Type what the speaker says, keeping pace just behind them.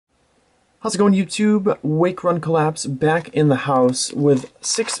How's it going, YouTube? Wake Run Collapse back in the house with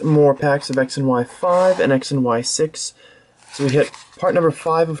 6 more packs of X and Y 5 and X and Y 6. So we hit part number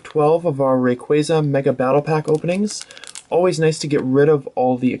 5 of 12 of our Rayquaza Mega Battle Pack openings. Always nice to get rid of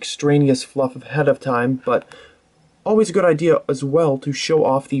all the extraneous fluff ahead of time, but always a good idea as well to show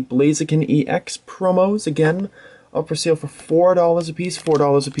off the Blaziken EX promos again. Up for sale for $4 a piece,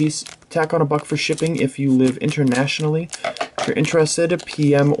 $4 a piece. Tack on $1 for shipping if you live internationally. If you're interested,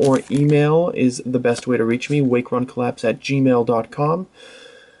 PM or email is the best way to reach me, wakeruncollapse@gmail.com.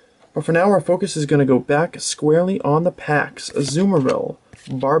 But for now, our focus is going to go back squarely on the packs. Azumarill,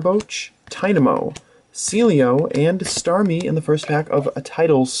 Barboach, Tynamo, Celio, and Starmie in the first pack of a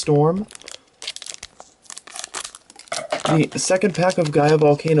Tidal Storm. The second pack of Gaia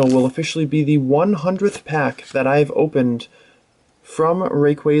Volcano will officially be the 100th pack that I've opened from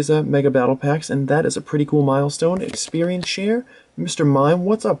Rayquaza Mega Battle Packs, and that is a pretty cool milestone. Experience share, Mr. Mime,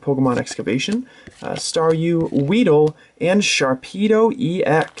 what's up, Pokemon Excavation, Staryu, Weedle, and Sharpedo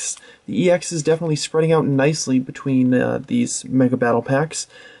EX. The EX is definitely spreading out nicely between these Mega Battle Packs.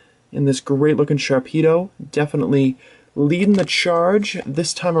 And this great looking Sharpedo, definitely leading the charge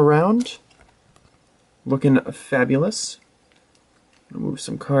this time around. Looking fabulous. I'll move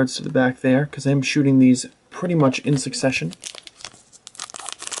some cards to the back there because I'm shooting these pretty much in succession.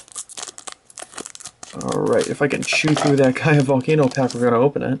 Alright, if I can chew through that Gaia Volcano pack, we're going to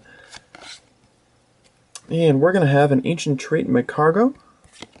open it. And we're going to have an Ancient Trait Magcargo,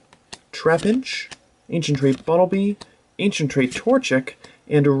 Trapinch, Ancient Trait Bunnelby, Ancient Trait Torchic,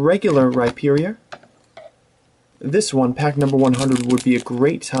 and regular Rhyperior. This one, pack number 100, would be a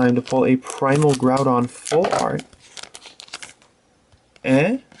great time to pull a Primal Groudon Full Art.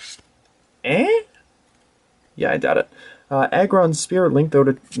 Yeah, I doubt it. Aggron Spirit Link, though,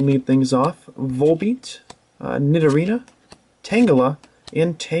 to lead things off. Volbeat, Nidorina, Tangela,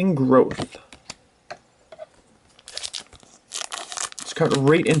 and Tangrowth. Let's cut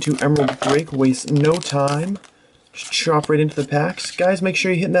right into Emerald Break, waste no time. Just chop right into the packs. Guys, make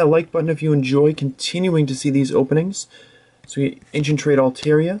sure you hit that like button if you enjoy continuing to see these openings. So we get Ancient Trait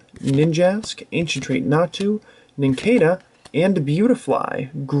Altaria, Ninjask, Ancient Trait Natu, Nincada, and Beautifly.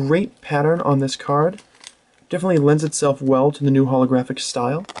 Great pattern on this card. Definitely lends itself well to the new holographic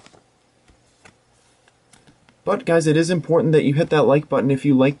style. But guys, it is important that you hit that like button if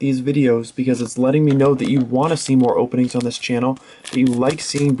you like these videos, because it's letting me know that you want to see more openings on this channel, that you like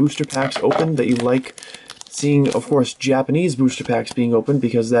seeing booster packs open, that you like seeing, of course, Japanese booster packs being opened,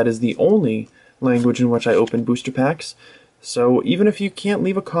 because that is the only language in which I open booster packs. So even if you can't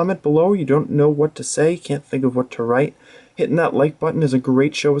leave a comment below, you don't know what to say, can't think of what to write, hitting that like button is a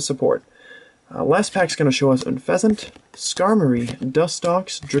great show of support. Last pack's going to show us Unpheasant, Skarmory,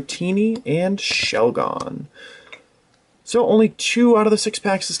 Dustox, Dratini, and Shelgon. So only 2 out of the 6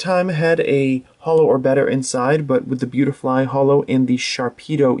 packs this time had a holo or better inside, but with the Beautifly holo and the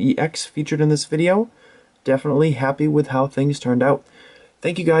Sharpedo EX featured in this video, definitely happy with how things turned out.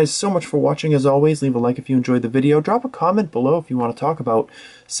 Thank you guys so much for watching. As always, leave a like if you enjoyed the video. Drop a comment below if you want to talk about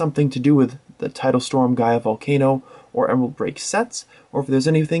something to do with the Tidal Storm, Gaia Volcano, or Emerald Break sets, or if there's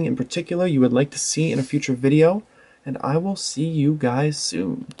anything in particular you would like to see in a future video, and I will see you guys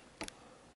soon.